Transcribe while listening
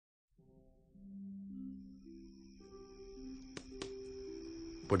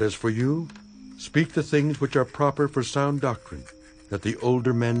But as for you, speak the things which are proper for sound doctrine, that the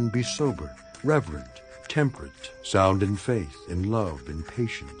older men be sober, reverent, temperate, sound in faith, in love, in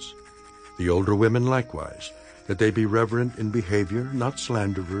patience. The older women likewise, that they be reverent in behavior, not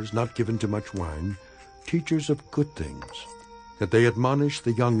slanderers, not given to much wine, teachers of good things, that they admonish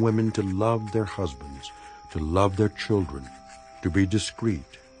the young women to love their husbands, to love their children, to be discreet,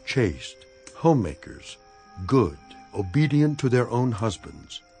 chaste, homemakers, good, obedient to their own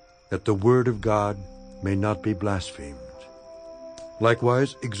husbands, that the word of God may not be blasphemed.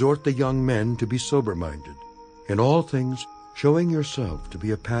 Likewise, exhort the young men to be sober-minded, in all things showing yourself to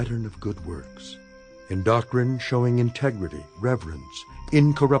be a pattern of good works, in doctrine showing integrity, reverence,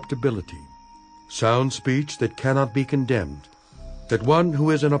 incorruptibility, sound speech that cannot be condemned, that one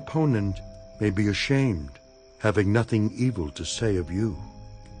who is an opponent may be ashamed, having nothing evil to say of you.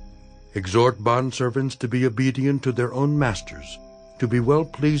 Exhort bondservants to be obedient to their own masters, to be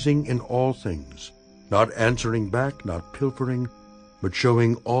well-pleasing in all things, not answering back, not pilfering, but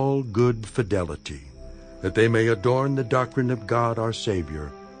showing all good fidelity, that they may adorn the doctrine of God our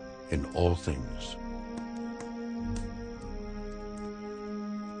Savior in all things.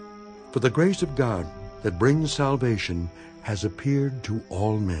 For the grace of God that brings salvation has appeared to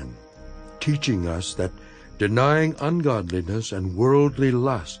all men, teaching us that, denying ungodliness and worldly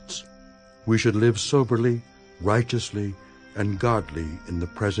lusts, we should live soberly, righteously, and godly in the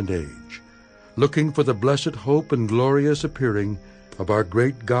present age, looking for the blessed hope and glorious appearing of our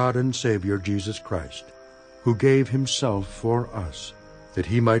great God and Savior Jesus Christ, who gave himself for us, that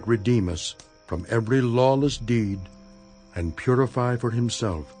he might redeem us from every lawless deed and purify for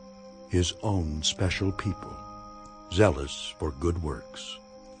himself his own special people, zealous for good works.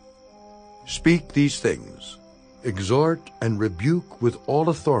 Speak these things, exhort and rebuke with all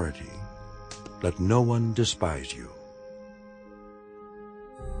authority. Let no one despise you.